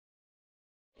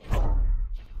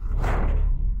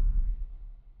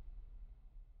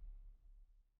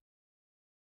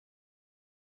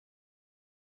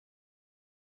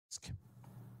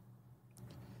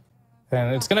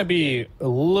And it's going to be a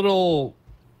little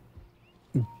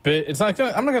bit... I'm not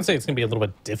going to say it's going to be a little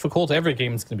bit difficult. Every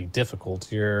game is going to be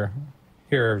difficult. You're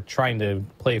trying to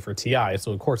play for TI,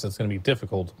 so of course it's going to be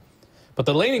difficult. But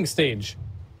the laning stage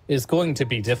is going to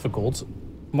be difficult.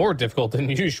 More difficult than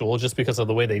usual, just because of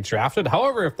the way they drafted.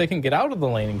 However, if they can get out of the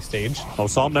laning stage... Oh,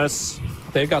 Somnus.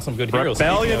 They've got some good heroes.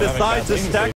 Rebellion decides to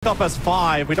stack up as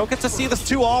 5. We don't get to see this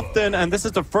too often, and this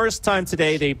is the first time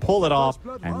today they pull it off,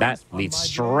 and that leads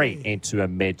straight into a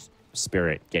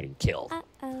mid-spirit getting killed.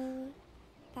 Uh-oh.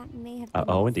 That may have been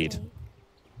Uh-oh, indeed.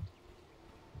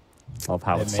 Love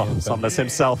how it's Somnus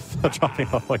himself dropping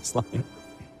a voice line.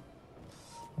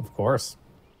 Of course.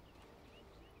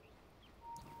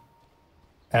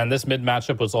 And this mid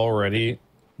matchup was already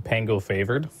Pango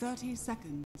favored. 30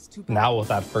 seconds to now with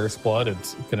that first blood,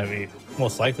 it's going to be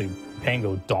most likely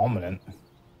Pango dominant.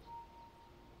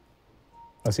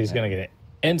 As he's going to get an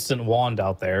instant wand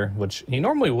out there, which he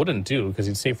normally wouldn't do because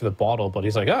he'd save for the bottle, but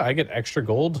he's like, oh, I get extra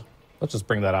gold. Let's just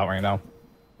bring that out right now.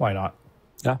 Why not?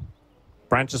 Yeah.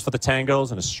 Branches for the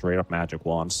tangos and a straight up magic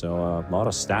wand. So a lot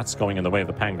of stats going in the way of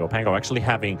the Pango. Pango actually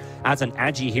having, as an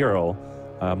Agi hero,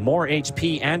 more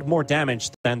HP and more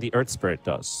damage than the Earth Spirit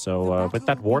does. So with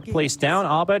that ward placed down,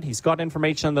 Abed, he's got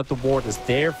information that the ward is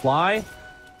there. Fly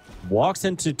walks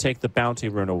in to take the bounty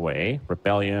rune away.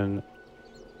 Rebellion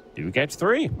do get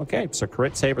 3. Okay, so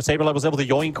crit Saber. Saber was able to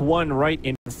yoink 1 right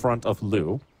in front of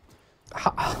Lu.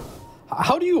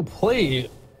 How do you play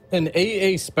an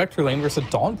AA Spectre lane versus a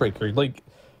Dawnbreaker? Like,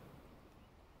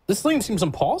 this lane seems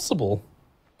impossible.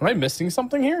 Am I missing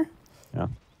something here? Yeah.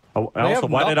 Oh, also,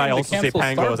 why did I also say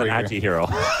Pango as an Agi hero?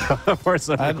 For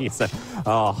some reason.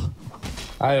 Oh.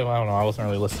 I don't know. I wasn't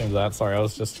really listening to that. Sorry, I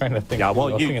was just trying to think. Yeah,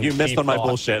 well, you missed on my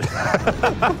bullshit.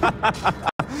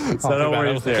 So no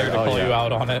worries there. To call you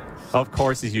out on it. Of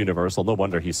course, he's universal. No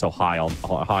wonder he's so high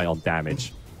on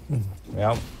damage.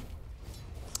 Yeah.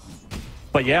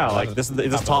 But yeah, like this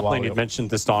top lane you mentioned,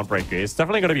 this Dawnbreaker, it's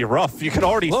definitely going to be rough. You can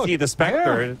already see the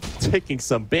Spectre taking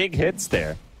some big hits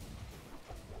there.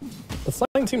 The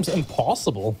lane seems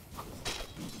impossible.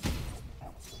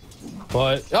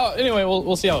 But anyway,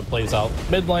 we'll see how it plays out.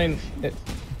 Mid lane,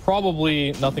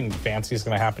 probably nothing fancy is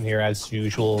going to happen here as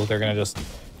usual. They're going to just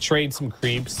trade some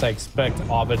creeps. I expect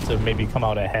Ovid to maybe come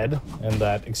out ahead in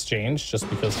that exchange just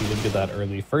because he did get that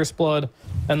early first blood.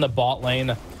 And the bot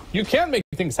lane, you can make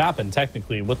things happen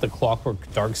technically with the Clockwork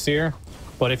Darkseer,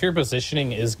 but if your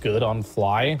positioning is good on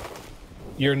Fly,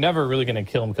 you're never really going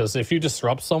to kill him, because if you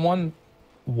disrupt someone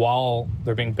while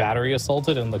they're being battery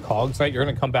assaulted in the cogs, right, you're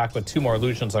going to come back with 2 more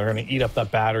illusions that are going to eat up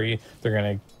that battery. They're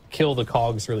going to kill the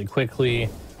cogs really quickly.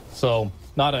 So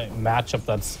not a matchup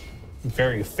that's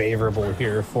very favorable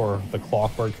here for the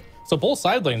Clockwork. So both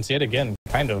side lanes yet again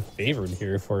kind of favored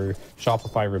here for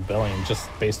Shopify Rebellion, just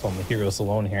based on the heroes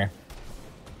alone here.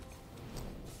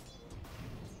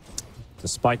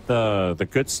 Despite the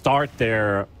good start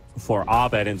there for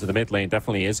Abed into the mid lane,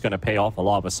 definitely is going to pay off a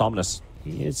lot with Somnus.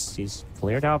 He's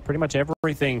cleared out pretty much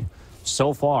everything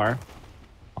so far.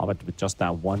 Abed with just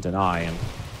that 1 deny, and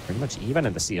pretty much even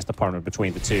in the CS department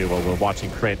between the two, while we're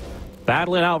watching Crit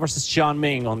battle it out versus John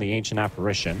Ming on the Ancient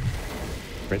Apparition.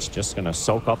 Crit's just going to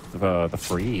soak up the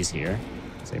freeze here.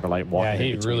 Saberlight walking.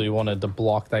 Yeah, he really wanted to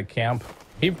block that camp.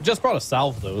 He just brought a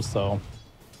salve though, so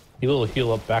he will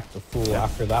heal up back to full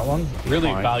after that one.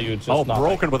 Really valued just not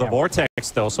broken with a vortex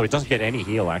though, so he doesn't get any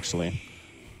heal actually.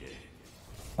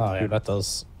 Oh yeah, that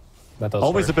does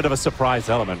always hurt. a bit of a surprise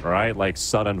element, right? Like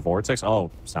sudden vortex.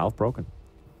 Oh, salve broken.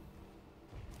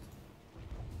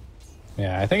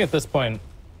 Yeah, I think at this point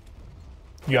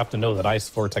you have to know that Ice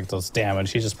Vortex does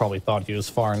damage. He just probably thought he was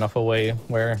far enough away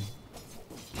where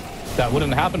that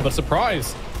wouldn't happen, but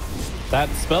surprise! That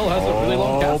spell has a really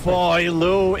long cast. Oh boy,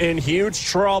 Lu in huge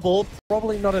trouble.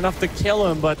 Probably not enough to kill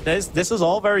him, but this is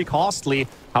all very costly.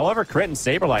 However, Crit and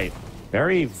Saberlight,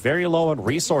 very, very low on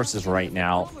resources right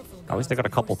now. At least they got a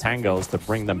couple tangos to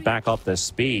bring them back up to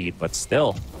speed, but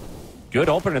still, good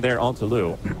opener there onto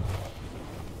Lu.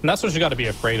 And that's what you got to be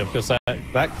afraid of, because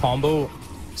that combo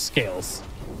scales.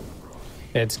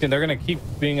 They're going to keep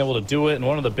being able to do it, and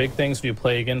one of the big things when you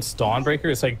play against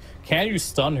Dawnbreaker is like, can you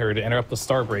stun her to interrupt the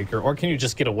Starbreaker, or can you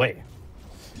just get away?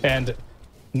 And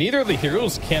neither of the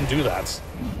heroes can do that.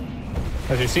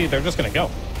 As you see, they're just going to go.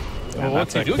 And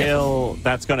that's a kill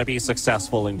that's going to be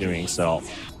successful in doing so.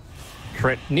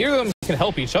 Crit. Neither of them can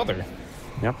help each other.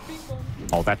 Yep.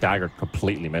 Oh, that dagger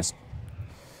completely missed.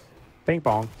 Bing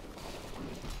bong.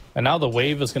 And now the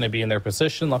wave is going to be in their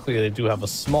position. Luckily, they do have a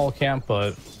small camp,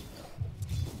 but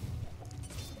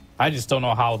I just don't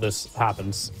know how this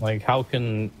happens. Like, how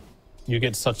can you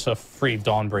get such a free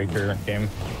Dawnbreaker game.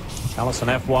 Chalice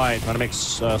and FY trying to make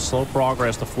slow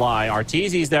progress to fly.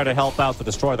 Arteezy's there to help out to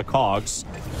destroy the cogs.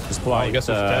 Well, I guess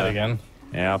it's dead again.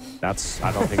 Yeah,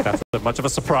 I don't think that's much of a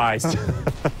surprise.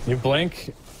 You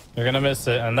blink, you're gonna miss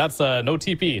it, and that's no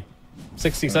TP.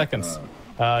 60 seconds.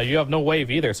 You have no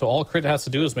wave either, so all Crit has to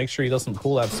do is make sure he doesn't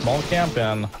pull that small camp,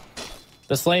 and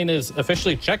this lane is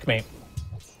officially checkmate.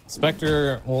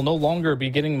 Spectre will no longer be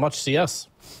getting much CS.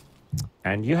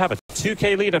 And you have a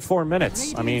 2k lead at 4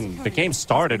 minutes. I mean, the game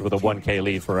started with a 1k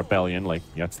lead for Rebellion. Like,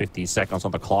 you had 50 seconds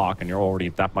on the clock, and you're already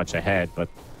that much ahead, but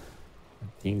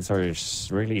things are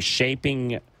really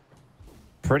shaping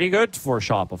pretty good for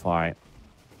Shopify.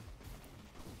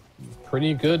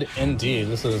 Pretty good indeed.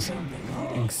 This is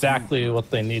exactly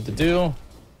what they need to do.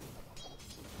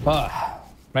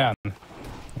 Man,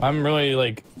 I'm really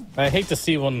like, I hate to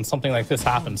see when something like this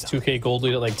happens. 2k gold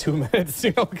lead at like 2 minutes,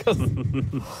 you know, because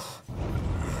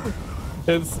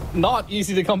it's not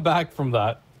easy to come back from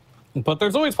that. But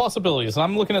there's always possibilities.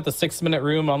 I'm looking at the 6-minute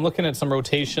room. I'm looking at some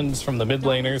rotations from the mid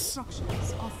laners.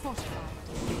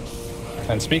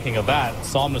 And speaking of that,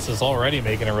 Somnus is already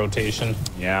making a rotation.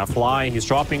 Yeah, Fly, he's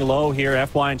dropping low here.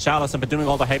 FY and Chalice have been doing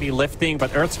all the heavy lifting,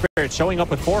 but Earth Spirit showing up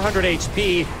with 400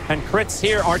 HP, and Crits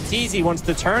here. Arteezy wants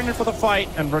to turn in for the fight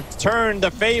and return the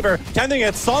favor. Can they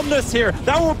get Somnus here?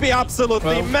 That would be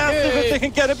absolutely massive if they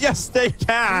can get him. Yes, they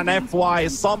can. FY,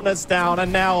 Somnus down,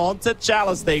 and now onto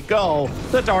Chalice they go.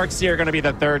 The Darks here are going to be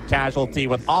the third casualty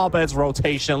with Abed's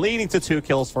rotation, leading to 2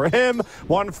 kills for him,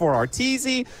 1 for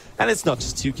Arteezy, and it's not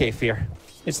just 2k fear.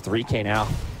 It's 3k now.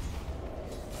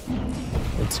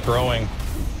 It's growing.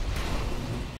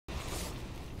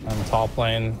 On the top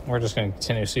lane, we're just going to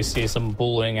continuously see some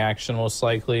bullying action, most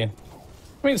likely. I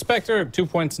mean, Spectre, 2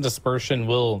 points in dispersion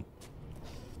will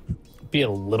be a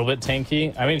little bit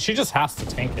tanky. I mean, she just has to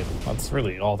tank it. That's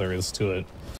really all there is to it.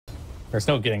 There's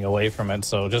no getting away from it,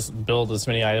 so just build as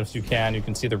many items as you can. You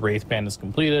can see the Wraith Band is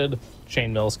completed,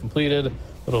 Chainmail is completed, a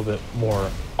little bit more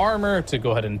armor to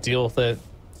go ahead and deal with it.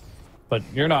 But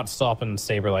you're not stopping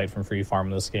Saberlight from free farm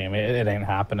in this game. It ain't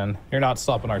happening. You're not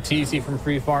stopping Arteezy from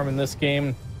free farm in this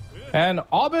game. And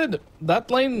Abed, that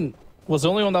lane was the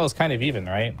only one that was kind of even,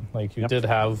 right? Like, you did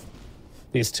have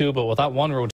these two, but with that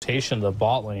one rotation, the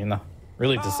bot lane,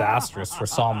 really disastrous for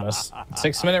Somnus.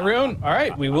 6-minute rune. All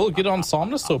right, we will get on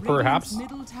Somnus, so perhaps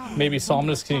maybe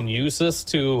Somnus can use this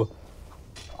to...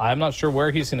 I'm not sure where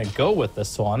he's going to go with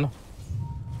this one.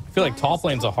 I feel like top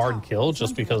lane's a hard kill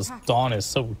just because Dawn is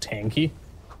so tanky.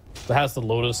 It has the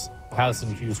Lotus, has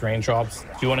infused raindrops. Do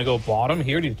you want to go bottom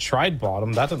here? He tried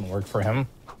bottom. That didn't work for him.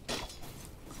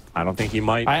 I don't think he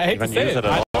might even use it at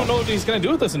all. I don't know what he's going to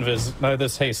do with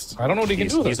this haste. I don't know what he can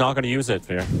do with it. He's not going to use it,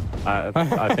 Fear.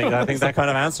 I think that kind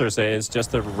of answer is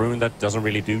just a rune that doesn't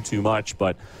really do too much,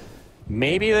 but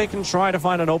maybe they can try to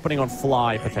find an opening on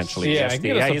Fly, potentially. Yeah,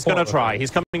 he's going to try. He's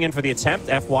coming in for the attempt.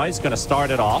 FY is going to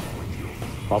start it off.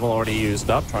 Bubble already used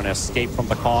up, trying to escape from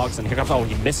the cogs, and here comes, oh,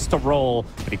 he misses the roll,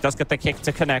 but he does get the kick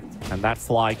to connect, and that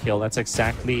Fly kill, that's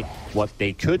exactly what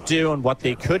they could do and what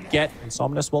they could get, and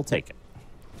Somnus will take it.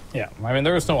 Yeah, I mean,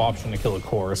 there was no option to kill a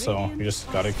core, so you just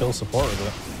gotta kill support with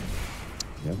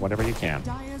it. Yeah, whatever you can.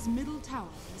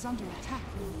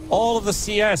 All of the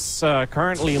CS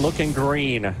currently looking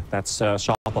green. That's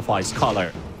Shopify's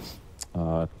color.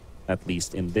 At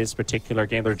least in this particular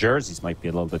game. Their jerseys might be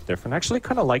a little bit different. Actually,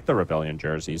 kind of like the Rebellion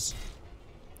jerseys.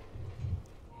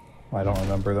 I don't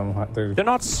remember them. They're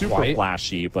not super white,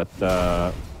 flashy, but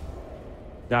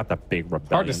not the big Rebellion.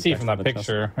 Hard to see from that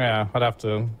picture. Yeah, I'd have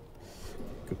to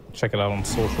check it out on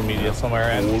social media somewhere.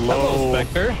 And hello,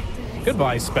 Spectre.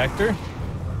 Goodbye, Spectre.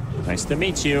 Nice to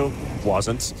meet you.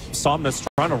 Wasn't. Somnus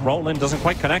trying to roll in, doesn't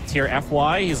quite connect here.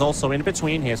 FY, he's also in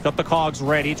between. He's got the cogs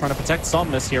ready, trying to protect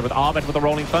Somnus here with Abed with the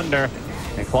Rolling Thunder.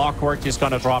 And Clockwork is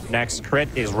going to drop next. Crit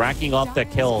is racking up the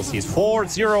kills. He's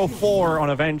 4-0-4 on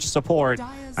Avenge support,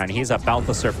 and he's about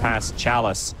to surpass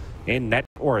Chalice in net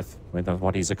worth with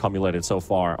what he's accumulated so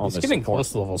far on this. He's getting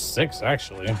close to level 6,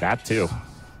 actually. That too.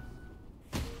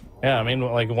 Yeah, I mean,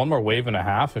 like 1 more wave and a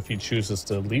half if he chooses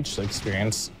to leech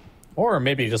experience. Or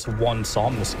maybe just 1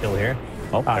 Somnus kill here.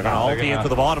 Oh, they're going to ulti into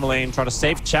the bottom lane, trying to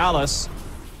save Chalice.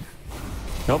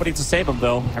 Nobody to save him,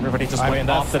 though. Everybody just went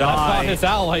off the die. That's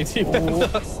not his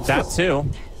ally. That, too.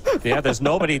 Yeah, there's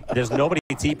nobody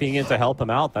TPing in to help him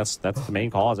out. That's the main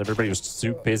cause. Everybody was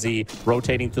too busy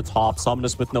rotating to top.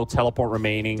 Somnus with no teleport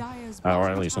remaining. Or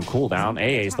at least on cooldown.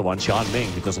 AA is the one, Xian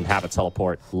Ming, who doesn't have a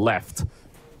teleport left.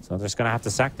 So they're just going to have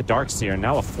to sack the Darkseer.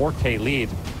 Now a 4k lead.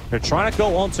 They're trying to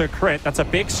go onto a crit. That's a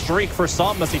big streak for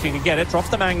Somnus if he can get it. Drops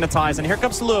the Magnetize, and here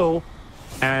comes Lu.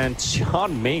 And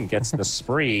Xian Ming gets the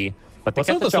spree. But they What's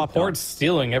get with the the job support done.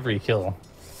 stealing every kill?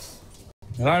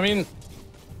 You know what I mean?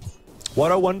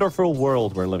 What a wonderful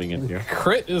world we're living in here.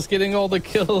 Crit is getting all the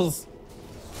kills.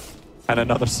 And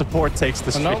another support takes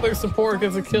the streak. Another support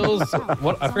gets the kills.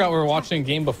 What I forgot we were watching a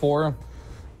game before.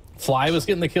 Fly was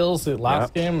getting the kills the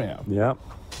last game. Yeah. Yeah.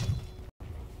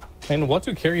 And what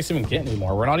do carries even get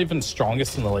anymore? We're not even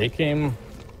strongest in the late game.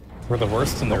 We're the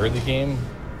worst in the early game.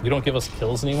 You don't give us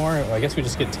kills anymore. I guess we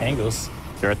just get tangos.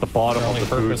 They're at the bottom of the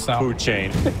purpose now. food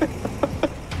chain.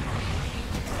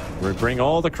 We bring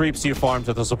all the creeps you farm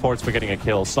to the supports for getting a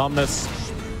kill. Somnus,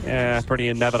 yeah, pretty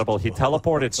inevitable. He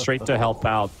teleported straight to help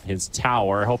out his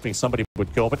tower, hoping somebody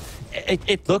would go. But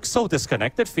it looks so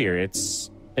disconnected, Fear.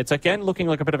 It's again looking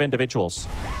like a bit of individuals.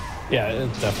 Yeah, it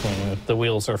definitely. The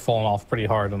wheels are falling off pretty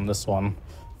hard on this one.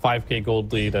 5k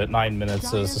gold lead at 9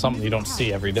 minutes is something you don't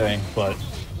see every day. But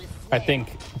I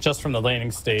think just from the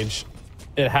laning stage,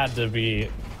 it had to be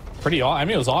pretty... I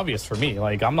mean, it was obvious for me.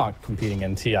 Like, I'm not competing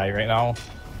in TI right now.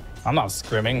 I'm not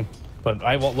scrimming. But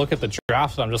I won't look at the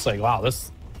draft and I'm just like, wow, this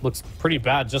looks pretty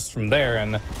bad just from there.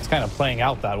 And it's kind of playing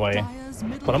out that way.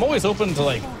 But I'm always open to,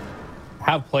 like,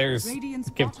 have players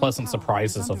give pleasant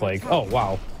surprises of like, oh,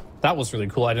 wow, that was really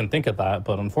cool. I didn't think of that.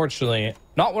 But unfortunately,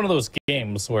 not one of those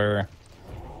games where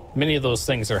many of those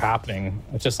things are happening.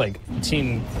 It's just like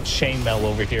Team Chainmail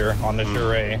over here on the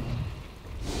Azure.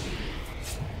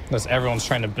 Because everyone's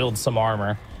trying to build some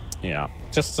armor. Yeah.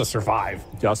 Just to survive.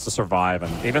 Just to survive.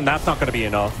 And even that's not going to be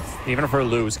enough. Even for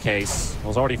Lou's case. I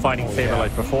was already fighting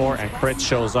Favorlight before, and Crit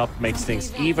shows up, makes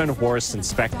things even worse, and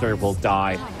Spectre will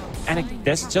die. And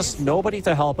there's just nobody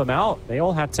to help him out. They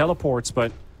all had teleports,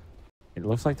 but it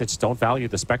looks like they just don't value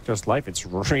the Spectre's life. It's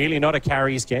really not a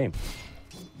carry's game.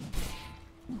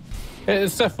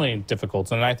 It's definitely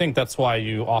difficult, and I think that's why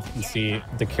you often see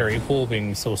the carry pool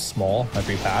being so small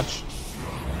every patch.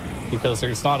 Because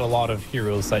there's not a lot of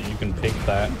heroes that you can pick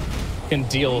that can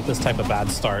deal with this type of bad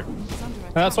start.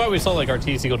 And that's why we saw like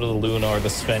RTC go to the Luna or the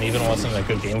Sven, even wasn't a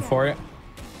good game for it.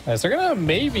 As they're gonna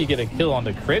maybe get a kill on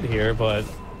the Crit here, but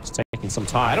it's taking some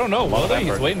time. I don't know. Will they?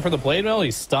 He's waiting for the blade mill.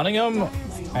 He's stunning him,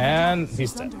 and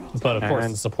he's dead. But of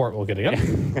course, the support will get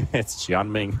him. It's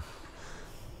Jianming.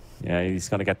 Yeah, he's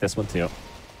gonna get this one too.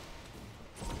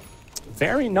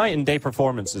 Very night and day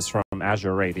performances from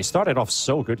Azure. They started off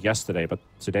so good yesterday, but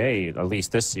today, at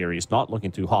least this series, not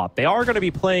looking too hot. They are going to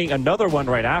be playing another one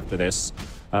right after this.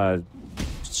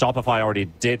 Shopify already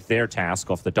did their task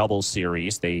of the doubles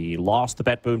series. They lost the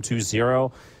Bet Boom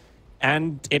 2-0.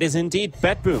 And it is indeed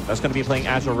Bet Boom that's going to be playing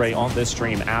Azure on this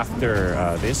stream after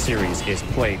this series is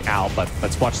played out. But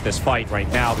let's watch this fight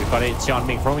right now. We've got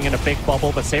Jianming throwing in a big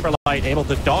bubble, but Saberlight able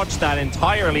to dodge that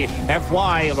entirely.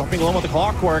 FY dropping along with the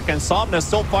clockwork, and Somnus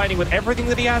still fighting with everything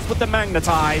that he has with the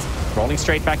magnetize. Rolling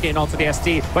straight back in onto the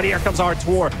SD, but here comes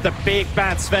Artur, the big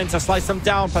bad Sven to slice them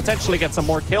down, potentially get some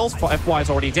more kills. FY is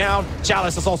already down.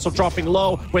 Chalice is also dropping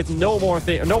low with no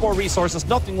more resources,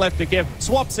 nothing left to give.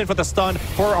 Swaps in for the stun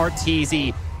for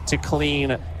Arteezy to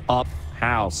clean up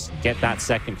house. Get that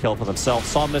second kill for themselves.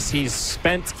 Somnus, he's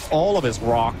spent all of his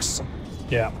rocks.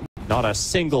 Yeah. Not a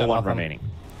single one remaining.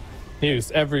 He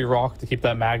used every rock to keep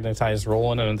that magnetized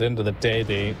rolling, and at the end of the day,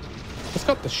 they just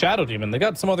got the Shadow Demon. They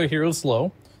got some other heroes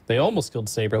low. They almost killed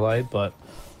Saberlight, but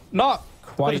not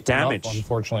quite damage, enough,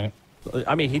 unfortunately.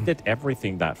 I mean, he did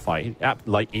everything that fight,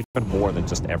 like even more than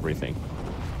just everything.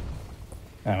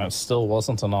 And it still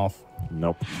wasn't enough.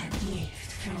 Nope.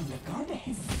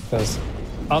 Because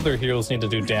other heroes need to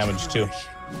do damage too.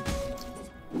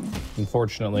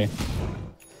 Unfortunately.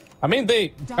 I mean,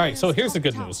 alright, so here's the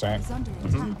good news, right?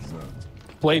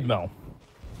 Blade Mill.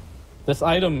 This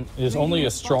item is only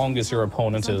as strong as your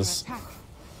opponent is.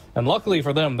 And luckily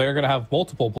for them, they're going to have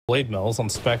multiple Blade Mills on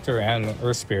Spectre and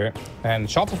Earth Spirit. And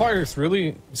Shopify is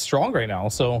really strong right now,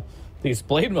 so these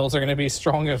Blade Mills are going to be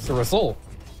strong as a result.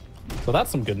 So that's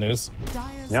some good news.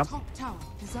 Yeah.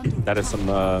 That is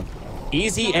some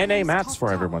easy NA mats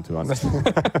for everyone to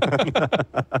understand.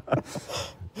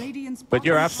 But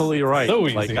you're absolutely right. So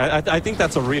like, I think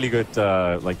that's a really good,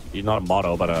 like, not a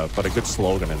motto, but a good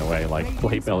slogan in a way. Like,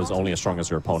 Blade Mill is only as strong as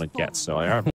your opponent gets. So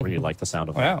I really like the sound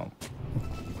of that. Wow.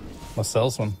 A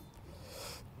salesman.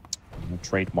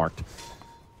 Trademarked.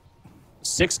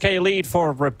 6k lead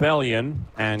for Rebellion,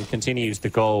 and continues to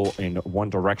go in one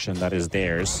direction, that is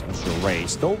theirs. Azure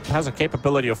still has a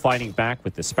capability of fighting back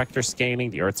with the Spectre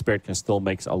scaling. The Earth Spirit can still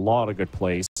make a lot of good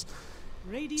plays.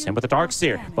 Same with the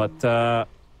Darkseer, but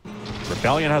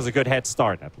Rebellion has a good head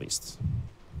start, at least.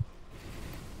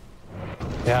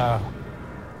 Yeah.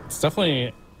 It's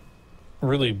definitely a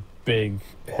really big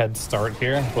head start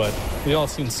here, but we all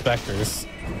seen Spectres.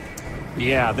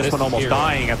 Yeah, this one almost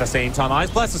dying at the same time. Ice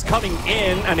Blast is coming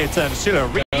in, and it's a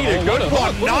really good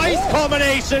one. Nice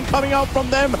combination coming out from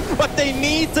them, but they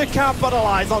need to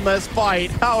capitalize on this fight.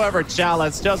 However,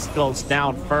 Chalice just goes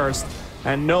down first,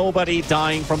 and nobody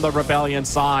dying from the Rebellion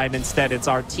side. Instead, it's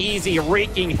Arteezy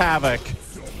wreaking havoc.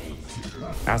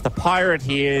 As the pirate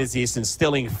he is, he's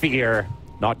instilling fear,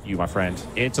 not you, my friend,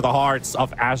 into the hearts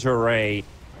of Azure.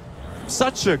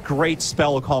 Such a great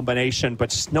spell combination, but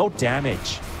just no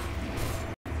damage.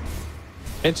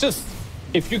 It's just,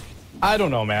 I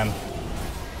don't know, man.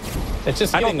 It's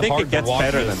just I don't think hard it gets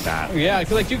better this. than that. Yeah,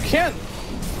 like you can't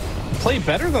play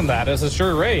better than that as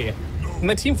Azure. And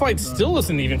the team fight still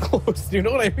isn't even close. You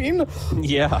know what I mean?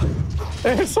 Yeah.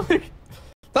 It's like,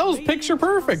 that was picture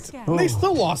perfect. And they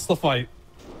still lost the fight.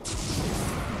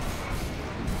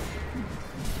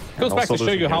 Goes back to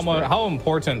show you how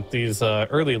important these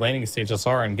early laning stages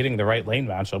are in getting the right lane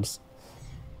matchups.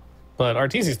 But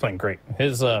Arteezy's playing great.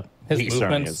 His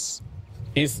movements,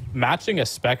 he's matching a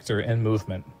Spectre in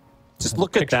movement. Just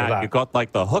look at that. You got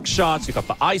like the hook shots, you got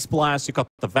the ice blast, you got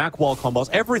the vac wall combos,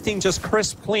 everything just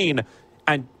crisp clean,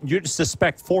 and you just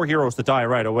suspect 4 heroes to die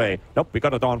right away. Nope, we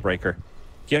got a Dawnbreaker.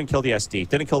 Didn't kill the SD,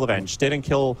 didn't kill the Venge, didn't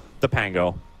kill the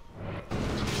Pango,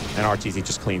 and Arteezy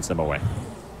just cleans them away.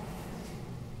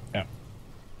 Yeah,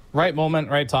 right moment,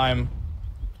 right time,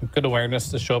 good awareness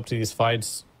to show up to these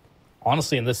fights.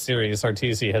 Honestly, in this series,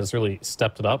 Arteezy has really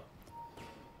stepped it up.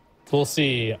 We'll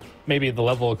see maybe the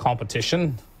level of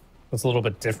competition was a little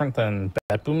bit different than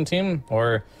BetBoom team,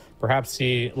 or perhaps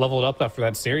he leveled up after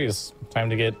that series. Time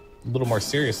to get a little more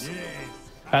serious.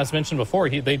 As mentioned before,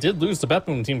 they did lose the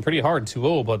BetBoom team pretty hard,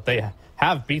 2-0, but they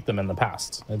have beat them in the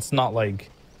past. It's not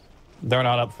like they're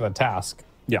not up for the task.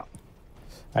 Yeah.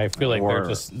 I feel like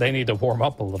they need to warm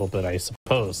up a little bit, I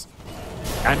suppose.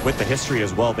 And with the history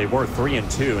as well, they were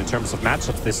 3-2 in terms of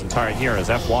matchups this entire year, as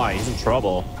FY, he's in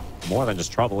trouble. More than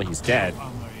just trouble, he's dead.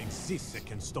 It's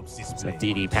a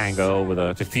DD Pango with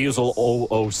a Diffusal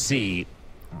OOC.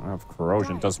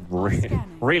 Corrosion does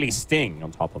really sting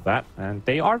on top of that. And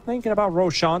they are thinking about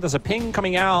Roshan. There's a ping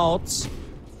coming out.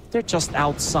 They're just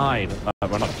outside.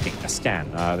 Well, not a ping, a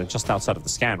scan. They're just outside of the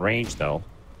scan range, though.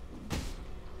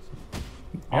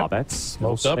 Yep. Oh, that's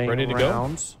smoked up, ready to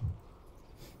go.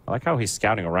 I like how he's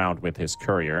scouting around with his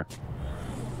courier.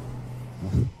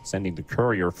 Sending the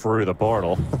courier through the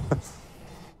portal.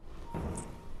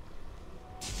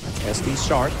 SD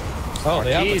shard. Oh,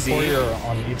 they have the courier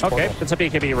on each portal. Okay, it's a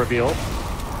BKB reveal.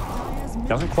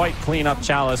 Doesn't quite clean up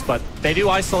Chalice, but they do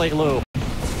isolate Lou.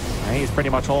 And he's pretty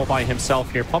much all by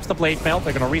himself here. Pops the blade mail.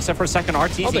 They're going to reset for a second.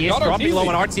 Arteezy is dropping low,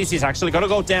 and Arteezy is actually going to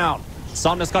go down.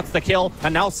 Somnus got the kill,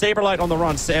 and now Saberlight on the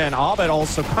run. And Abed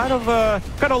also kind of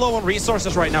low on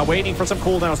resources right now, waiting for some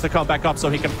cooldowns to come back up so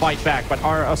he can fight back. But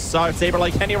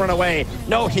Saberlight, can he run away?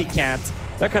 No, he can't.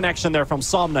 The connection there from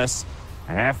Somnus.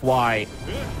 And FY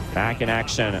back in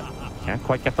action. Can't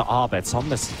quite get the Abed.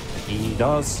 Somnus, he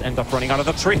does end up running out of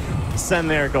the tree. And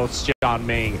there goes John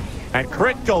Ming. And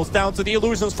crit goes down to the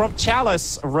illusions from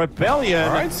Chalice. Rebellion.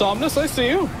 All right, Somnus, I see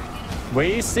you.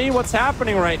 We see what's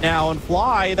happening right now, and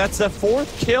Fly, that's a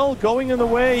 4th kill going in the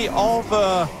way of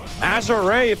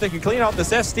Azure. If they can clean out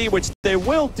this SD, which they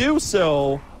will do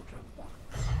so.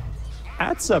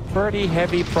 That's a pretty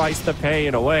heavy price to pay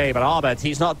in a way, but Abed,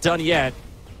 he's not done yet.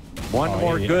 One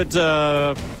more good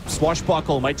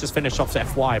swashbuckle might just finish off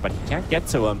FY, but he can't get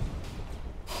to him.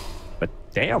 But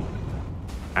damn,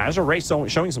 Azure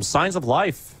showing some signs of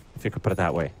life, if you could put it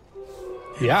that way.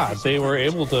 Yeah, they were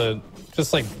able to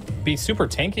just like be super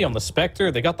tanky on the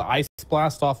Spectre. They got the Ice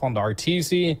Blast off on the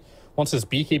Arteezy. Once his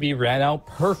BKB ran out,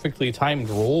 perfectly timed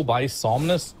roll by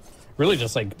Somnus. Really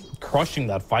just like crushing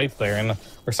that fight there. And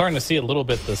we're starting to see a little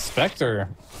bit the Spectre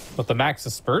with the max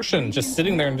dispersion just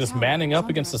sitting there and just manning up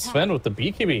against the Sven with the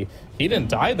BKB. He didn't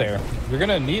die there. You're going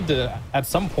to need to, at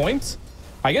some point,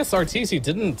 I guess Arteezy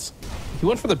didn't. He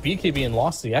went for the BKB and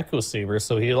lost the Echo Saber,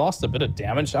 so he lost a bit of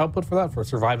damage output for that, for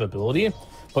survivability.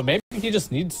 But maybe he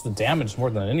just needs the damage more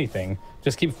than anything.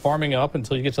 Just keep farming up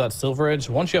until you get to that Silver Edge.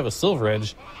 Once you have a Silver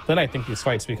Edge, then I think these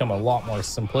fights become a lot more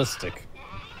simplistic.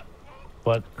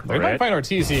 But they might find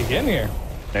Arteezy again here.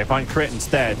 They find crit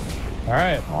instead. All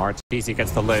right. Arteezy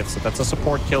gets to live, so that's a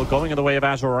support kill going in the way of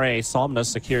Azure. Somnus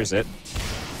secures it.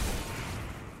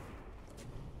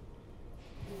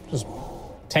 Just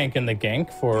tanking the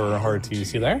gank for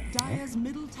Arteezy there.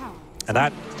 And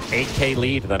that 8k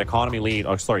lead, that economy lead,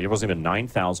 oh sorry, it wasn't even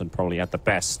 9,000 probably at the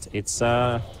best. It's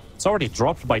already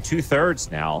dropped by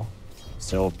 2/3 now.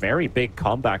 So very big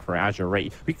comeback for Azure.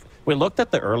 We looked at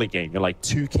the early game. You're like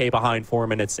 2k behind 4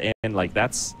 minutes in. Like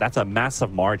that's a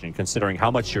massive margin considering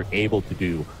how much you're able to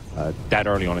do that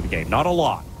early on in the game. Not a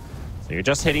lot. So you're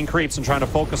just hitting creeps and trying to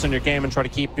focus on your game and try to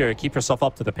keep yourself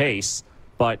up to the pace.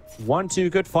 But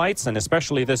 1-2 good fights, and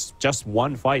especially this just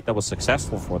one fight that was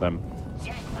successful for them,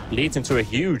 leads into a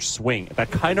huge swing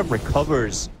that kind of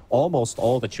recovers almost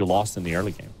all that you lost in the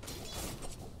early game.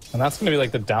 And that's going to be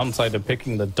like the downside of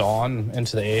picking the Dawn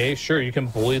into the AA. Sure, you can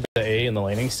bully the A in the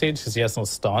laning stage because he has no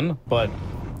stun, but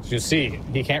as you see,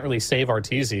 he can't really save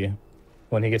Arteezy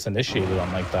when he gets initiated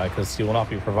on like that because he will not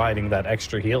be providing that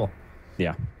extra heal.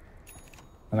 Yeah.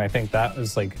 And I think that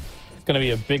is like going to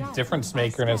be a big difference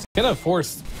maker, and it's going to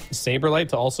force Saberlight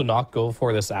to also not go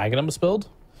for this Aghanims build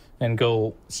and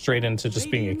go straight into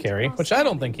just being a carry, which I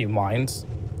don't think he minds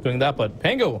doing that, but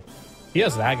Pango, he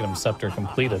has an Aghanim Scepter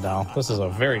completed now. This is a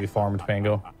very farmed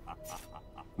Pango.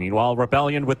 Meanwhile,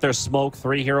 Rebellion with their smoke,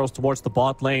 3 heroes towards the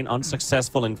bot lane,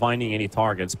 unsuccessful in finding any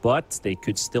targets, but they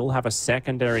could still have a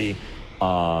secondary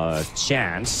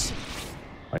chance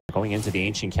going into the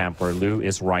ancient camp where Lu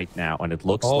is right now, and it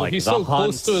looks like he's the so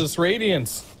hunt, close to his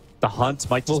Radiance. The hunt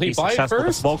might just be successful.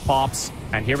 The smoke pops,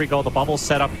 and here we go. The bubble's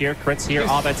set up here. Crits here,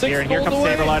 Abed's here, and here comes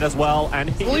Saberlight as well, and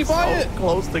he's so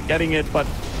close to getting it, but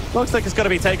looks like it's going to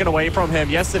be taken away from him.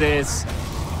 Yes, it is.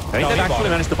 He did actually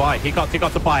manage to buy it. He got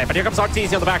to buy it. But here comes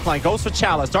Arteezy on the back line. Goes for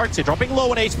Chalice. Darkseid dropping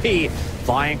low in HP.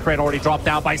 Flying Crit already dropped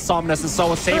down by Somnus, and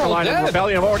so is Saberlight and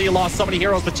Rebellion have already lost so many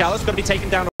heroes, but Chalice is going to be taken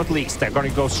down with least. They're going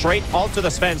to go straight onto the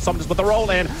Sven. Somnus with the roll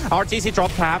in. Arteezy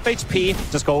dropped half HP.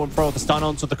 Just go and throw the stun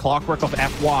onto the clockwork of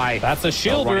FY. That's a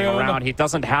shield running around. He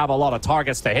doesn't have a lot of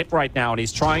targets to hit right now, and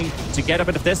he's trying to get a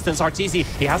bit of distance. Arteezy,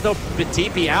 he has no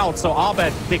TP out, so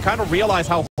Abed, they kind of realize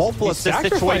how hopeless this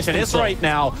situation is right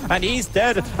now, and he's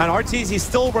dead, and Arteezy's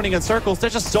still running in circles. They're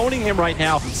just zoning him right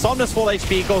now. Somnus full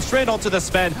HP, goes straight onto the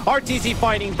Sven. Arteezy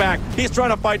fighting back. He's trying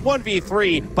to fight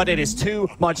 1v3, but it is too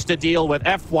much to deal with.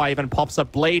 FY even pops a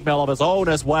blade mail of his own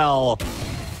as well.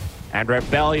 And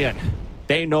Rebellion,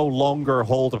 they no longer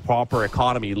hold a proper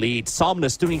economy lead.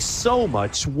 Somnus doing so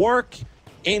much work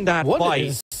in that fight. What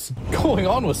is going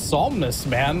on with Somnus,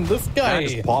 man? This guy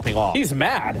is popping off. He's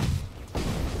mad.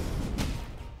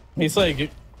 He's like,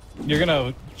 you're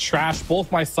gonna trash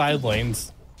both my side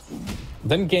lanes,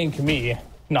 then gank me.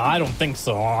 No, I don't think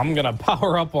so. I'm gonna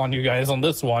power up on you guys on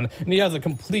this one. And he has a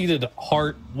completed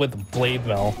heart with Blade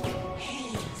Mail.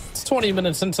 It's 20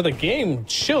 minutes into the game.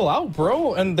 Chill out,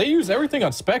 bro. And they use everything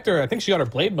on Spectre. I think she got her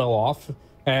Blade Mail off.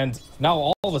 And now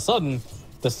all of a sudden,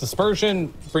 this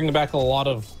Dispersion bringing back a lot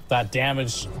of that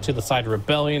damage to the side of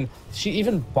Rebellion. She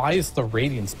even buys the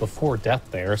Radiance before death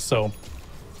there. So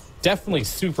definitely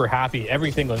super happy.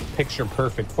 Everything was picture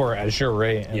perfect for Azure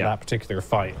in that particular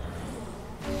fight.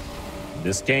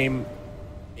 This game,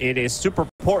 it is super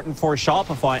important for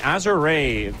Shopify.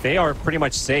 Azure, they are pretty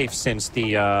much safe since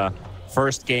the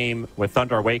first game with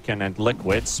Thunder Awaken and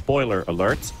Liquid, spoiler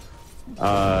alert,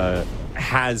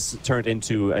 has turned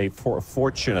into a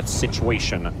fortunate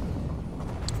situation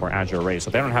for Azure.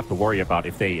 So they don't have to worry about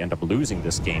if they end up losing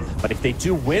this game. But if they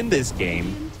do win this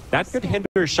game, that could hinder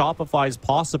Shopify's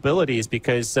possibilities,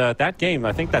 because that game,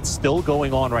 I think that's still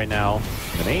going on right now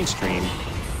in the mainstream.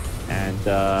 And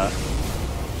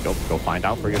go find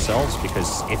out for yourselves,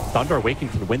 because if Thunder Awaken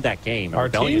can win that game, and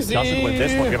Rebellion doesn't win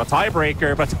this one, we have a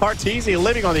tiebreaker. But Arteezy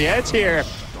living on the edge here,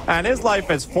 and his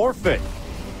life is forfeit.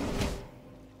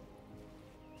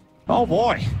 Oh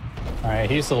boy. All right,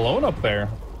 he's alone up there.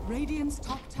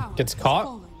 Gets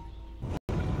caught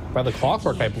by the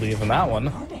clockwork, I believe, in that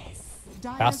one.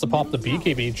 Has to pop the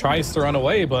BKB, tries to run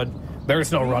away, but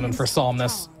there's no running for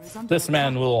Somnus. This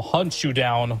man will hunt you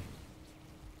down.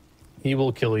 He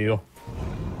will kill you.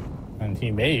 And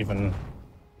he may even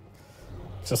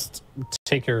just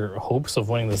take your hopes of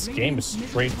winning this game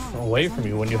straight away from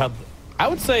you when you have... I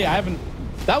would say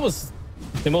that was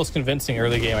the most convincing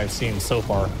early game I've seen so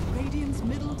far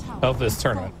of this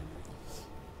tournament.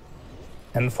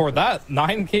 And for that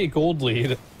 9k gold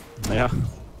lead,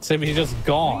 to be just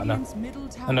gone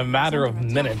in a matter of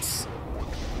minutes,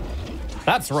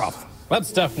 that's rough.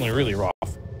 That's definitely really rough.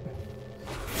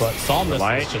 But Somnus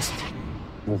is just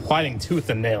fighting tooth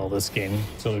and nail this game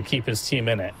to keep his team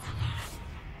in it.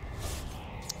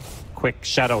 Quick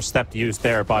shadow step used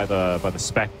there by the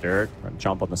Spectre.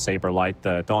 Jump on the Saberlight,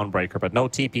 the Dawnbreaker, but no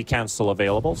TP cancel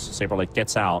available, so Saberlight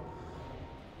gets out.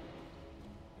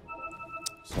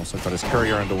 He's also got his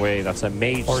courier in the way. That's a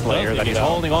Mage Slayer that he's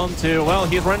holding on to. Well,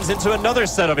 he runs into another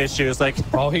set of issues. Like,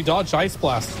 oh, he dodged Ice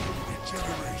Blast.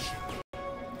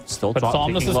 Still but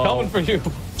Somnus is coming for you.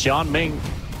 Jian Ming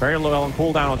very low on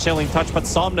cooldown on Chilling Touch, but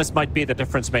Somnus might be the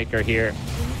difference maker here.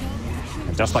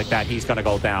 And just like that, he's going to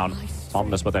go down.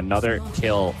 Somnus with another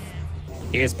kill.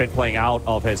 He has been playing out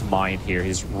of his mind here.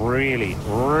 He's really,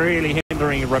 really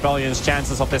squandering Rebellion's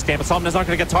chances of this game. But Somna's not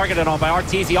going to get targeted on by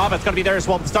RTZ. Ovid's going to be there as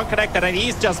well. The stun connected, and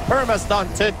he's just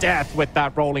perma-stunned to death with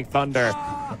that Rolling Thunder.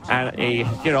 And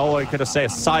I could say a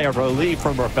sigh of relief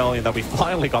from Rebellion that we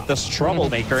finally got this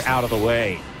troublemaker out of the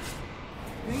way.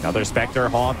 Another Spectre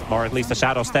Haunt, or at least a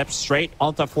Shadow Step straight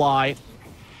onto Fly.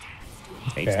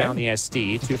 Takes down the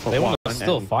SD, 2 for 1. They want to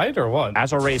still fight or what?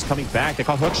 Azure Ray is coming back. They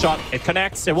call hook shot. It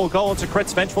connects. It will go into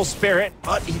Crit's Vengeful Spirit,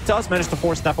 but he does manage to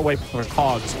force step away before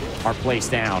cogs are placed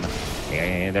down.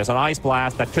 And there's an Ice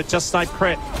Blast that could just snipe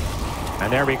Crit.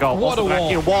 And there we go. What a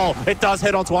vacuum wall. It does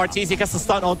hit onto RTZ. He gets the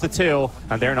stun onto 2,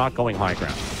 and they're not going high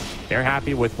ground. They're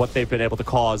happy with what they've been able to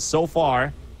cause so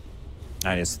far.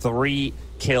 And it's 3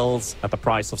 kills at the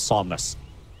price of Somnus.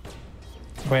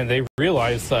 When they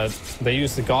realized that they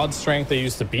used the God Strength, they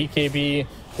used the BKB,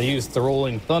 they used the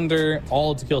Rolling Thunder,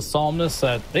 all to kill Somnus,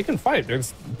 that they can fight.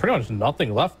 There's pretty much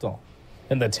nothing left though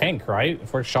in the tank, right?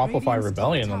 For Shopify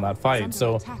Rebellion in that fight.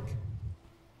 So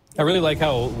I really like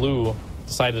how Lou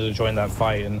decided to join that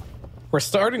fight, and we're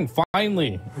starting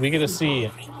finally. We get to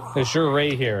see Azure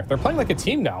Ray here. They're playing like a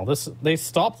team now. They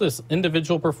stopped this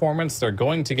individual performance. They're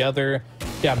going together.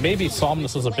 Yeah, maybe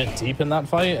Somnus was a bit deep in that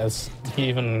fight, as he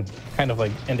even kind of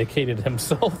like indicated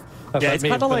himself that that may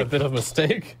have been a bit of a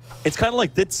mistake. It's kind of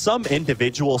like, did some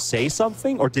individual say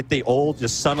something, or did they all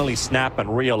just suddenly snap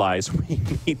and realize we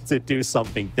need to do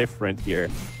something different here?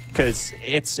 Because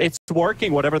it's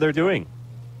working, whatever they're doing.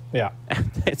 Yeah.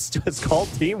 It's called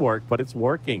teamwork, but it's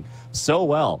working so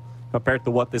well compared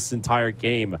to what this entire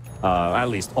game, at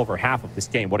least over half of this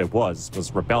game, what it was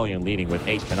Rebellion leading with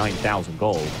 8,000 to 9,000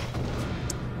 gold.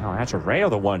 Now, Azure Ray are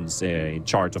the ones in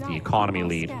charge of the economy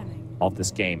lead of this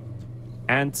game.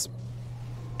 And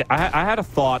I had a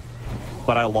thought,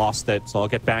 but I lost it, so I'll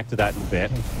get back to that in a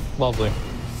bit. Lovely.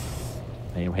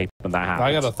 And you hate when that happens.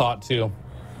 I got a thought too.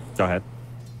 Go ahead.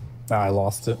 I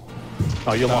lost it.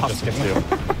 Oh, you lost it too.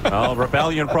 Well,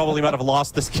 Rebellion probably might have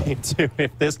lost this game too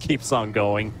if this keeps on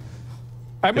going.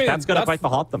 I mean, that's going to bite the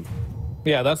haunt them.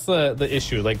 Yeah, that's the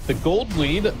issue. Like, the gold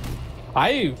lead,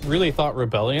 I really thought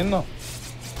Rebellion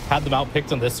had them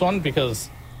outpicked in this one, because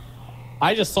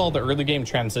I just saw the early game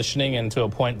transitioning into a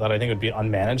point that I think would be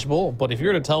unmanageable. But if you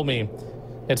were to tell me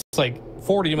it's like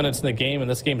 40 minutes in the game and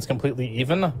this game is completely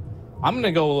even, I'm going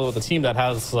to go with a team that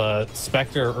has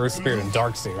Spectre, Earth Spirit, and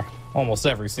Darkseer almost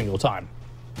every single time.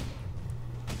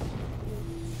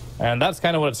 And that's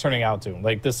kind of what it's turning out to.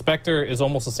 Like, the Spectre is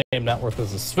almost the same net worth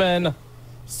as the Sven.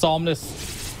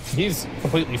 Somnus, he's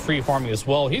completely free farming as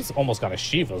well. He's almost got a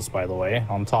Shiva's, by the way,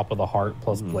 on top of the Heart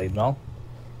plus Blade Mail.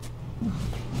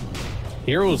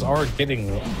 Heroes are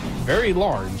getting very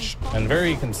large and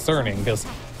very concerning, because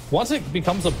once it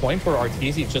becomes a point where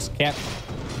Arteezy just can't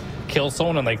kill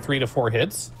someone in like 3 to 4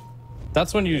 hits,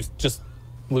 that's when you just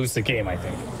lose the game, I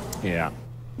think. Yeah.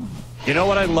 You know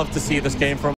what I'd love to see this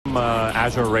game from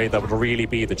Azure Ray that would really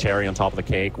be the cherry on top of the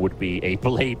cake would be a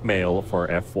Blade Mail for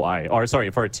FY, or sorry,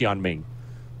 for Tianming.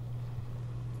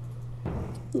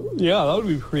 Yeah, that would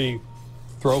be pretty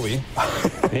throwy.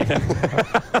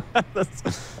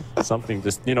 That's something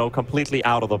just, completely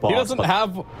out of the box. He doesn't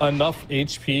have enough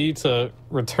HP to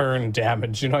return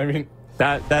damage, you know what I mean?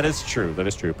 That is true. That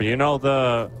is true.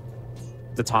 But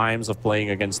the times of playing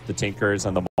against the Tinkers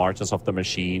and the Marches of the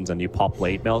Machines, and you pop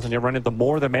Blade Mails and you're running, the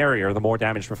more the merrier, the more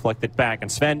damage reflected back. And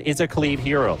Sven is a cleave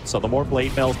hero, so the more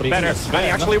Blade Mails, the better. And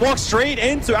he actually walks straight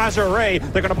into Azure Ray.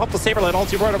 They're going to pump the Saberlight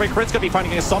onto right away. Crit's going to be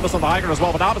finding his Somnus on the high ground as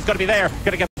well, but Abba's going to be there.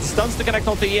 Going to get stuns to connect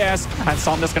onto ES, and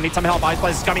Somnus going to need some help. Ice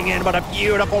Blast is coming in, but a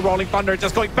beautiful Rolling Thunder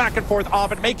just going back and forth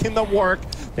off and making them work.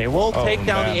 They will take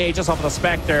down the Aegis of the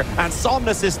Spectre, and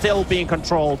Somnus is still being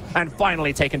controlled and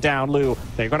finally taken down. Lou,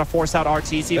 they're going to force out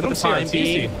RTC for the time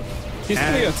being. He's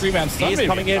going to get a 3-man stun. He's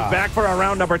coming in back for a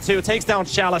round number 2. Takes down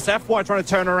Chalice. FY trying to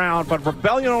turn around, but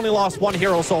Rebellion only lost 1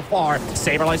 hero so far.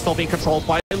 Saberlight still being controlled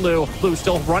by Lou. Lou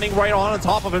still running right on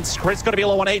top of him. Crit's going to be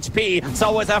low on HP.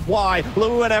 So is FY.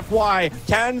 Lou and FY.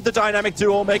 Can the dynamic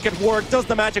duo make it work? Does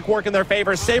the magic work in their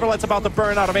favor? Saberlight's about to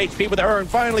burn out of HP with Urn.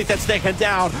 Finally, that's taken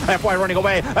down. FY running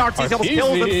away. RTZ almost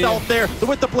killed himself there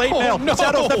with the Blade Mail. No.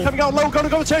 Shadow Step coming out low. Going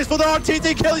to go chase for the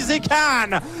RTZ kill as he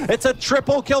can. It's a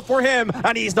triple kill for him,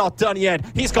 and he's not done yet.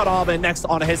 He's got Alvin next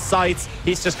on his sights.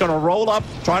 He's just going to roll up,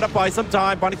 try to buy some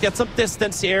time, trying to get some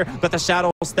distance here, but the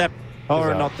Shadow Step,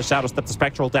 or not the Shadow Step, the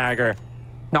Spectral Dagger,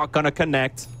 not going to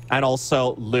connect. And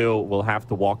also, Lou will have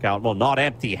to walk out, well, not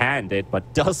empty-handed,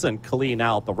 but doesn't clean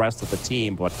out the rest of the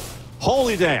team. But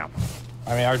holy damn.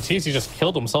 I mean, Arteezy just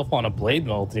killed himself on a Blade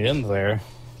Mail at the end there.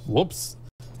 Whoops.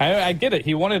 I get it.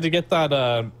 He wanted to get that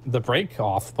the break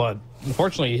off, but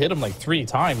unfortunately, he hit him like 3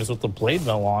 times with the Blade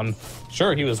Mail on.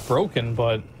 Sure, he was broken,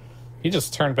 but he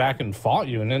just turned back and fought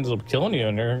you and ended up killing you,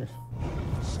 and you're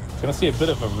gonna see a bit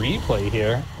of a replay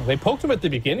here. They poked him at the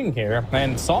beginning here,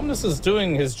 and Somnus is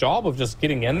doing his job of just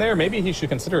getting in there. Maybe he should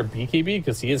consider a BKB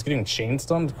because he is getting chain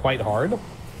stunned quite hard,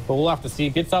 but we'll have to see.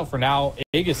 Gets out for now.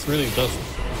 Aegis really does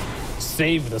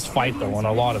save this fight though in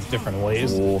a lot of different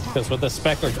ways, because with the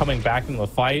Spectre coming back in the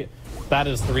fight, that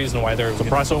is the reason why they're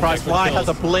surprise. Fly has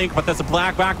a blink, but there's a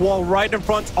black back wall right in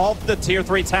front of the tier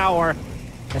 3 tower.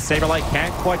 And Saberlight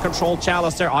can't quite control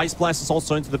Chalice there. Ice Blast is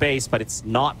also into the base, but it's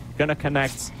not gonna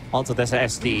connect onto this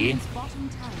SD.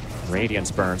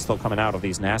 Radiance Burn still coming out of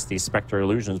these nasty Spectre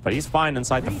illusions, but he's fine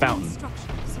inside the fountain.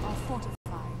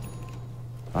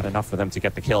 Not enough for them to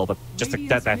get the kill, but just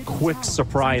that quick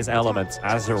surprise element.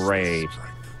 Azure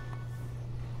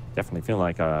definitely feel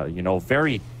like a, you know,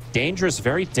 very dangerous,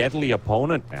 very deadly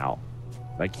opponent now.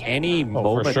 Like any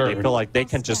moment, they feel like they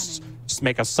can just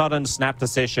make a sudden snap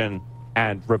decision,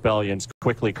 and Rebellion's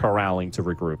quickly corralling to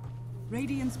regroup.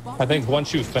 I think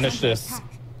once you finish this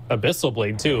Abyssal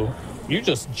Blade too, you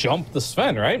just jump the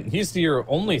Sven, right? He's your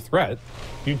only threat.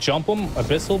 You jump him,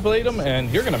 Abyssal Blade him, and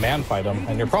you're gonna man fight him,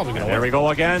 and you're probably gonna win. There we go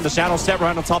again. The Shadow Step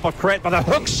right on top of Crit, but a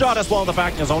hook shot as well in the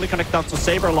back is only connected up to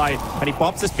Saberlight, and he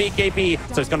pops his BKB,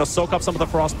 so he's gonna soak up some of the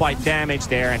Frostbite damage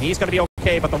there, and he's gonna be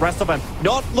okay, but the rest of them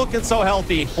not looking so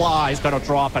healthy. Fly is gonna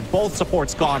drop, and both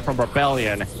supports gone from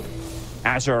Rebellion.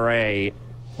 Azure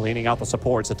cleaning out the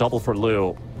supports, a double for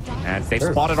Lou. And they've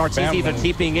spotted RTZ even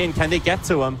keeping in. Can they get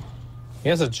to him? He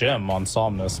has a gem on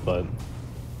Somnus, but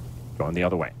going the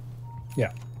other way.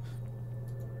 Yeah.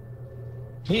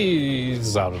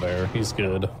 He's out of there. He's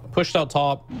good. Pushed out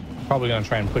top. Probably going to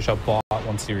try and push up bot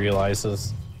once he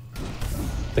realizes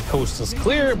the coast is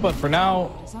clear, but for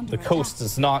now, the coast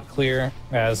is not clear,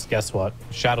 as guess what?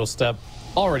 Shadow Step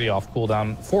already off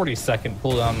cooldown. 40-second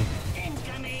cooldown.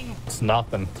 It's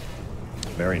nothing.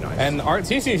 Very nice. And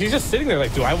RTC, he's just sitting there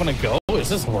like, do I want to go? Is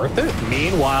this worth it?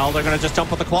 Meanwhile, they're going to just jump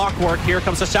with the clockwork. Here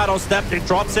comes the Shadow Step. They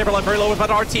drop Saberlight very low with that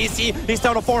RTC. He's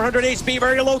down to 400 HP,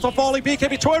 very low to falling.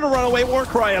 BKB trying to run away.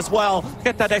 Warcry as well.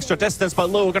 Get that extra distance, but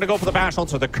Lou going to go for the bash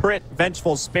onto the Crit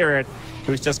Vengeful Spirit,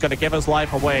 who's just going to give his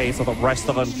life away so the rest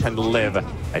of them can live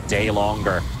a day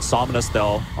longer. Somnus,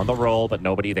 though, on the roll, but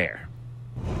nobody there.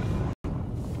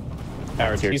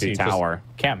 Tier 2 tower.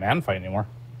 Can't man fight anymore.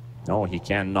 No, he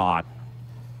cannot.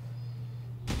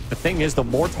 The thing is, the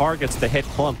more targets the hit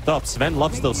clumped up, Sven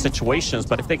loves those situations,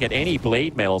 but if they get any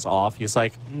blade mails off, he's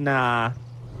like, nah,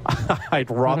 I'd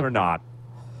rather not.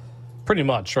 Pretty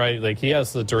much, right? Like, he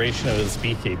has the duration of his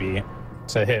BKB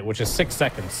to hit, which is 6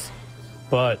 seconds.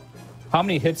 But how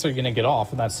many hits are you going to get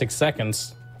off in that 6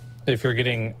 seconds if you're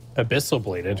getting Abyssal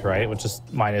Bladed, right? Which is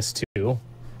 -2.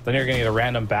 Then you're going to get a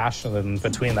random bash and then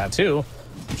between that too,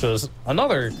 which is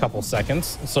another couple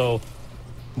seconds. So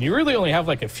you really only have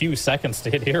like a few seconds to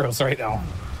hit heroes right now.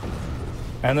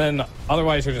 And then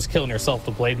otherwise you're just killing yourself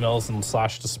to blade mills and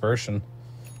slash dispersion.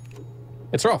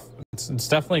 It's rough. It's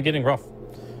definitely getting rough.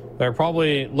 They're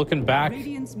probably looking back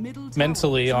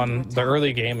mentally on the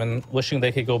early game and wishing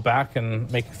they could go back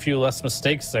and make a few less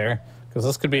mistakes there, because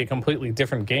this could be a completely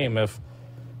different game if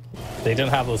they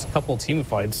didn't have those couple team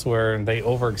fights where they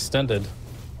overextended.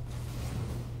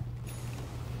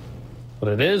 But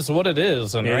it is what it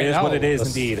is, and right now, what it is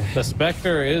indeed. The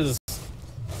Spectre is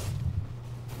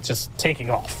just taking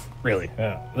off. Really,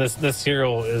 this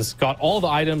hero has got all the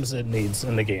items it needs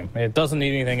in the game. It doesn't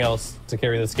need anything else to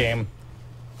carry this game.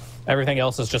 Everything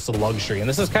else is just a luxury, and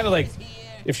this is kind of like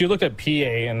if you look at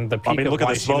PA and the peak look of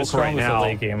at the smoke right now.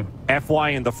 late game. FY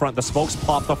in the front, the smoke's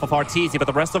popped off of Arteezy, but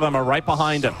the rest of them are right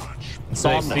behind him.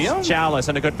 Somnus, Chalice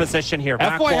in a good position here.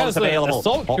 FY has available.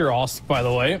 Assault Cuirass, by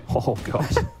the way. Oh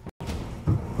god.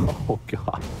 Oh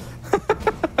god.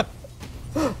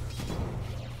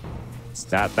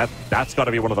 That's got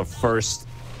to be one of the first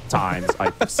times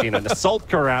I've seen an Assault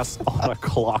Cuirass on a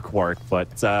clockwork, but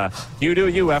you do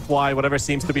you, FY, whatever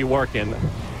seems to be working.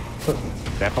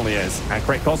 Definitely is. And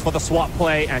Crit goes for the swap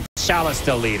play, and Chalice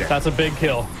still leader. That's a big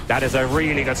kill. That is a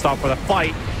really good stop for the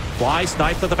fight. Fly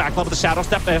sniped at the back level of the Shadow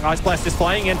Step. Ice Blast is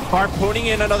flying in, harpooning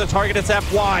in another target. It's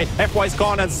FY. FY's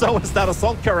gone, and so is that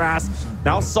Assault Cuirass.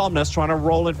 Now Somnus trying to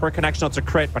roll in for a connection onto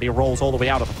Crit, but he rolls all the way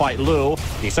out of the fight. Lou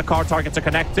needs a card target to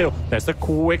connect to. There's the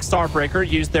quick Starbreaker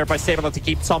used there by Saberlight to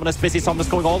keep Somnus busy. Somnus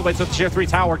going all the way to the tier 3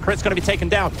 tower. Crit's going to be taken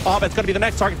down. Abed's going to be the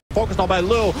next target focused on by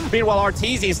Lou. Meanwhile,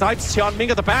 Arteezy snipes Xian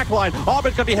Ming at the back line.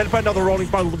 Abed's going to be hit by another rolling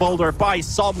boulder by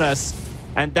Somnus.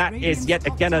 And that is yet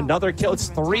again another kill. It's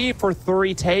 3 for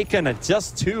 3 taken and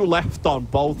just 2 left on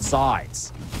both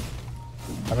sides.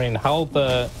 I mean, how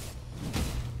the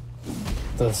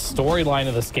storyline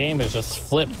of this game is just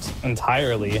flipped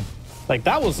entirely. Like,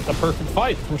 that was a perfect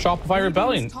fight from Shopify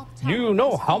Rebellion. You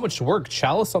know how much work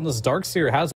Chalice on this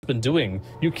Darkseer has been doing.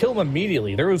 You kill him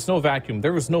immediately. There was no vacuum.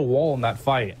 There was no wall in that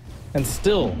fight. And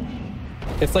still,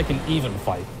 it's like an even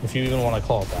fight, if you even want to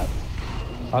call it that.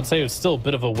 I'd say it was still a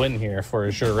bit of a win here for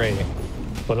Azure,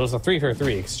 but it was a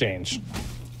 3-for-3 exchange.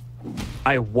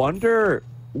 I wonder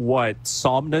what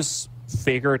Somnus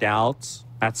figured out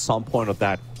at some point of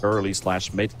that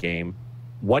early/mid game.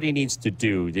 What he needs to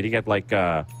do. Did he get like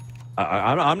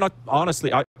I'm not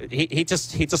honestly. He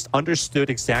just understood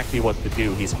exactly what to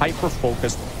do. He's hyper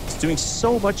focused. He's doing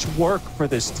so much work for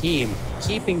this team,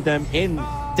 keeping them in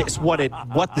this what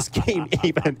this game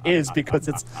even is, because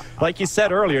it's like you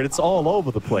said earlier, it's all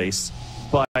over the place.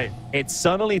 But it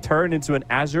suddenly turned into an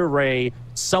Azure Ray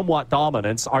somewhat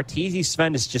dominance. Arteezy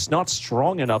Sven is just not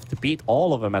strong enough to beat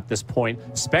all of them at this point.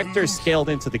 Spectre scaled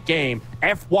into the game.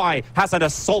 FY has an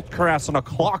assault caress on a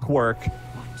clockwork.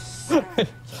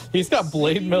 He's got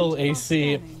Blade Mill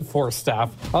AC for staff.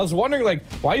 I was wondering, like,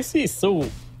 why is he so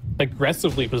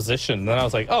aggressively positioned? And I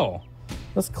was like, oh,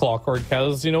 this Clockwork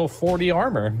has, you know, 40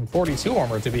 armor, 42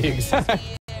 armor to be exact.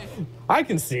 I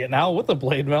can see it now with the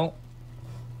Blade Mill.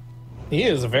 He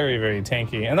is very, very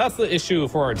tanky. And that's the issue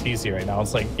for Arteezy right now.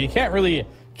 It's like, you can't really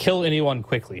kill anyone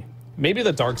quickly. Maybe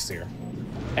the Darkseer.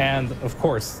 And, of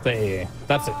course, the AA.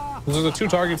 That's it. Those are the two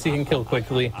targets he can kill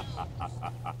quickly.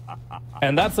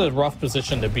 And that's a rough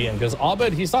position to be in, because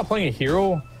Abed, he's not playing a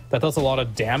hero that does a lot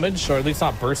of damage, or at least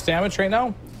not burst damage right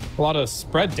now. A lot of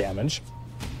spread damage.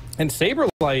 And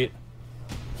Saberlight,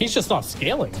 he's just not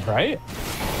scaling, right?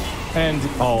 And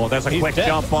oh, there's a quick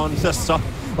jump on this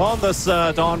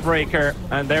Dawnbreaker,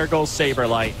 and there goes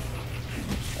Saberlight.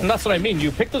 And that's what I mean.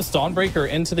 You picked this Dawnbreaker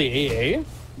into the AA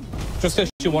just because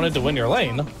you wanted to win your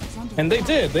lane. And they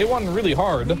did. They won really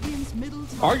hard.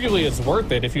 Arguably, it's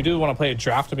worth it if you do want to play a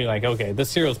draft to be like, okay,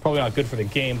 this hero is probably not good for the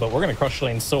game, but we're going to crush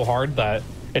lane so hard that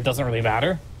it doesn't really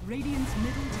matter.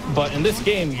 But in this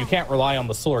game, you can't rely on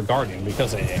the Solar Guardian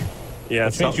because AA. Yeah,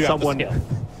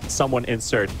 someone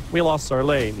insert. We lost our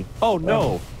lane. Oh,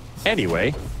 no.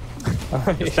 Anyway,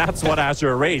 that's what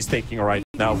Azure Ray is thinking right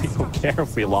now. We don't care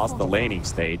if we lost the laning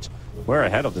stage. We're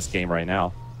ahead of this game right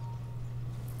now.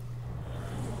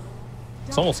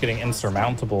 It's almost getting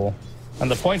insurmountable. And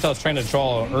the point I was trying to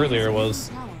draw earlier was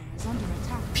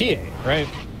PA, right?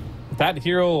 That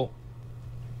hero,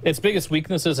 its biggest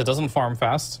weakness is it doesn't farm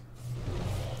fast.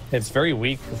 It's very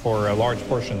weak for a large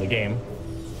portion of the game.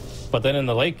 But then in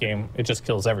the late game, it just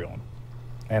kills everyone.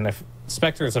 And if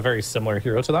Spectre is a very similar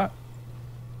hero to that,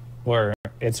 where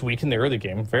it's weak in the early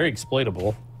game, very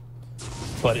exploitable,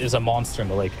 but is a monster in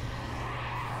the late game.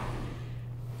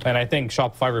 And I think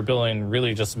Shopify Rebellion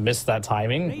really just missed that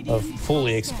timing of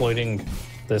fully exploiting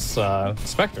this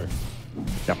Spectre.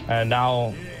 Yep. And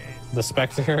now the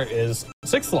Spectre is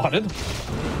 6-slotted.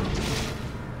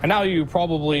 And now you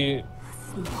probably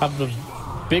have the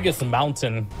biggest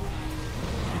mountain.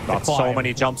 Got so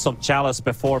many jumps on Chalice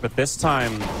before, but this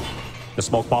time the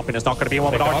smoke popping is not going to be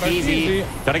one with Arteezy.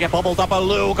 Gonna get bubbled up a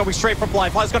Lou, going straight from Fly.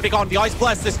 Fly's gonna be gone. The Ice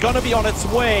Blast is gonna be on its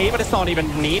way, but it's not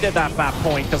even needed at that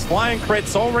point because Flying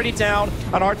Crit's already down,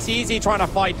 and Arteezy trying to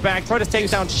fight back, trying to take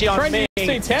down Xian Ming,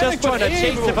 just trying to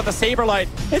chase it, but the Saberlight,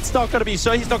 it's not gonna be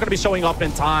he's not gonna be showing up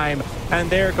in time. And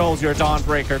there goes your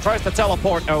Dawnbreaker. Tries to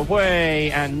teleport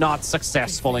away and not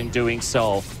successful in doing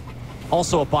so.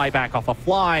 Also a buyback off a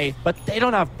Fly, but they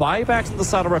don't have buybacks on the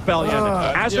side of Rebellion.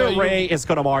 Azure Ray is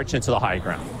going to march into the high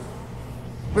ground.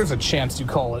 There's a chance you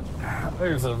call it.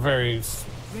 There's a very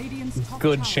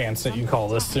good chance that you call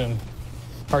this soon.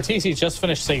 Arteezy just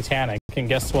finished Satanic, and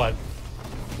guess what?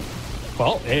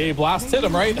 Well, a blast hit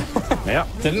him, right? Yeah.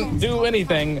 Didn't do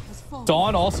anything.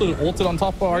 Dawn also ulted on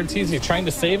top of Arteezy, trying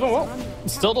to save him. Well,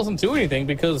 still doesn't do anything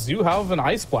because you have an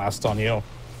Ice Blast on you.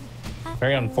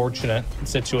 Very unfortunate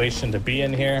situation to be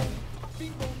in here.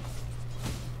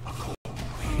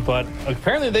 But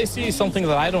apparently they see something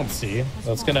that I don't see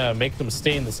that's going to make them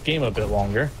stay in this game a bit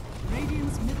longer.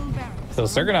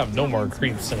 Because they're going to have no more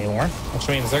creeps anymore, which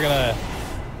means they're going to...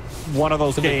 One of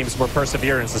those games where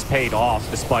perseverance is paid off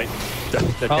despite the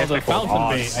difficult fountain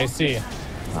odds. bait, I see.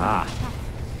 Ah.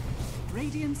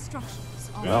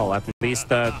 Well, at least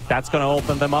that's going to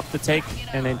open them up to take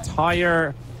an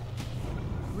entire...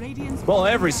 Well,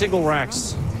 every single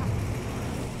Rax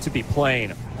to be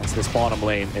playing as this bottom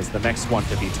lane is the next one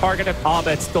to be targeted.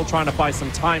 Abed still trying to buy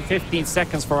some time. 15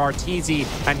 seconds for Arteezy,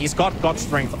 and he's got gut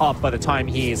strength up by the time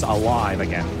he's alive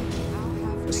again.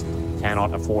 Just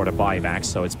cannot afford a buyback,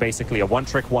 so it's basically a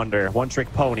one-trick wonder,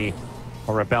 one-trick pony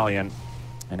for Rebellion.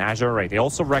 And Azure Ray, they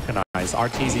also recognize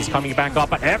Arteezy's coming back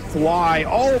up, but FY,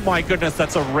 oh my goodness,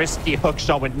 that's a risky hook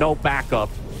shot with no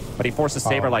backup. but he forces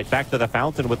Saberlight back to the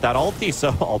fountain with that ulti,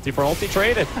 so ulti for ulti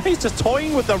traded. He's just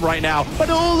toying with them right now, but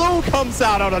Ulu comes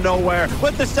out of nowhere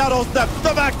with the shadow step.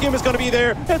 The vacuum is going to be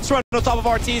there. It's running on top of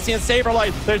RTZ and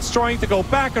Saberlight. They're trying to go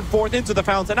back and forth into the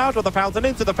fountain, out of the fountain,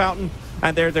 into the fountain,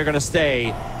 and they're going to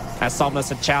stay as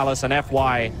Somnus and Chalice and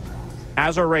FY.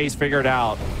 Azure Rays figured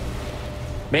out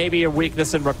maybe a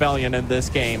weakness in Rebellion in this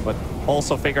game, but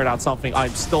also figured out something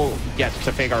I'm still yet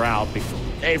to figure out.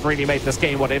 They've really made this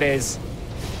game what it is.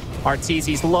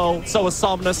 Arteezy's low, so is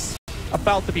Somnus.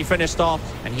 About to be finished off,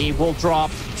 and he will drop.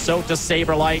 So does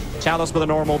Saberlight. Chalice with a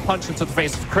normal punch into the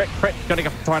face of Crit. Crit gonna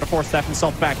try to force that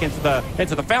himself back into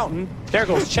the fountain. There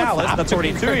goes Chalice. That's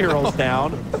already 2 heroes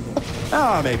down.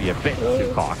 Maybe a bit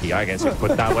too cocky, I guess you put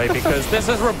it that way, because this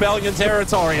is Rebellion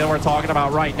territory that we're talking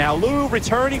about right now. Lou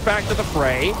returning back to the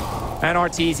fray, and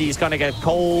Arteezy's gonna get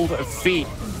cold feet,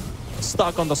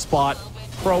 stuck on the spot,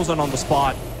 frozen on the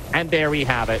spot, and there we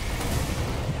have it.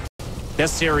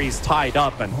 This series tied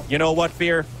up, and you know what,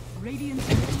 Fear?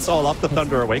 It's all up to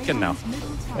Thunder Awaken now.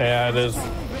 Yeah, it is.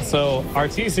 So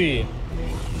RTZ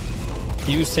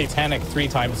used Satanic 3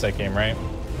 times that game, right?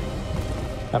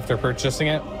 After purchasing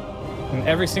it. And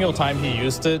every single time he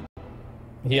used it,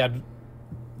 he had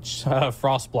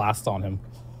Frost Blast on him.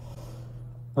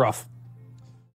 Rough.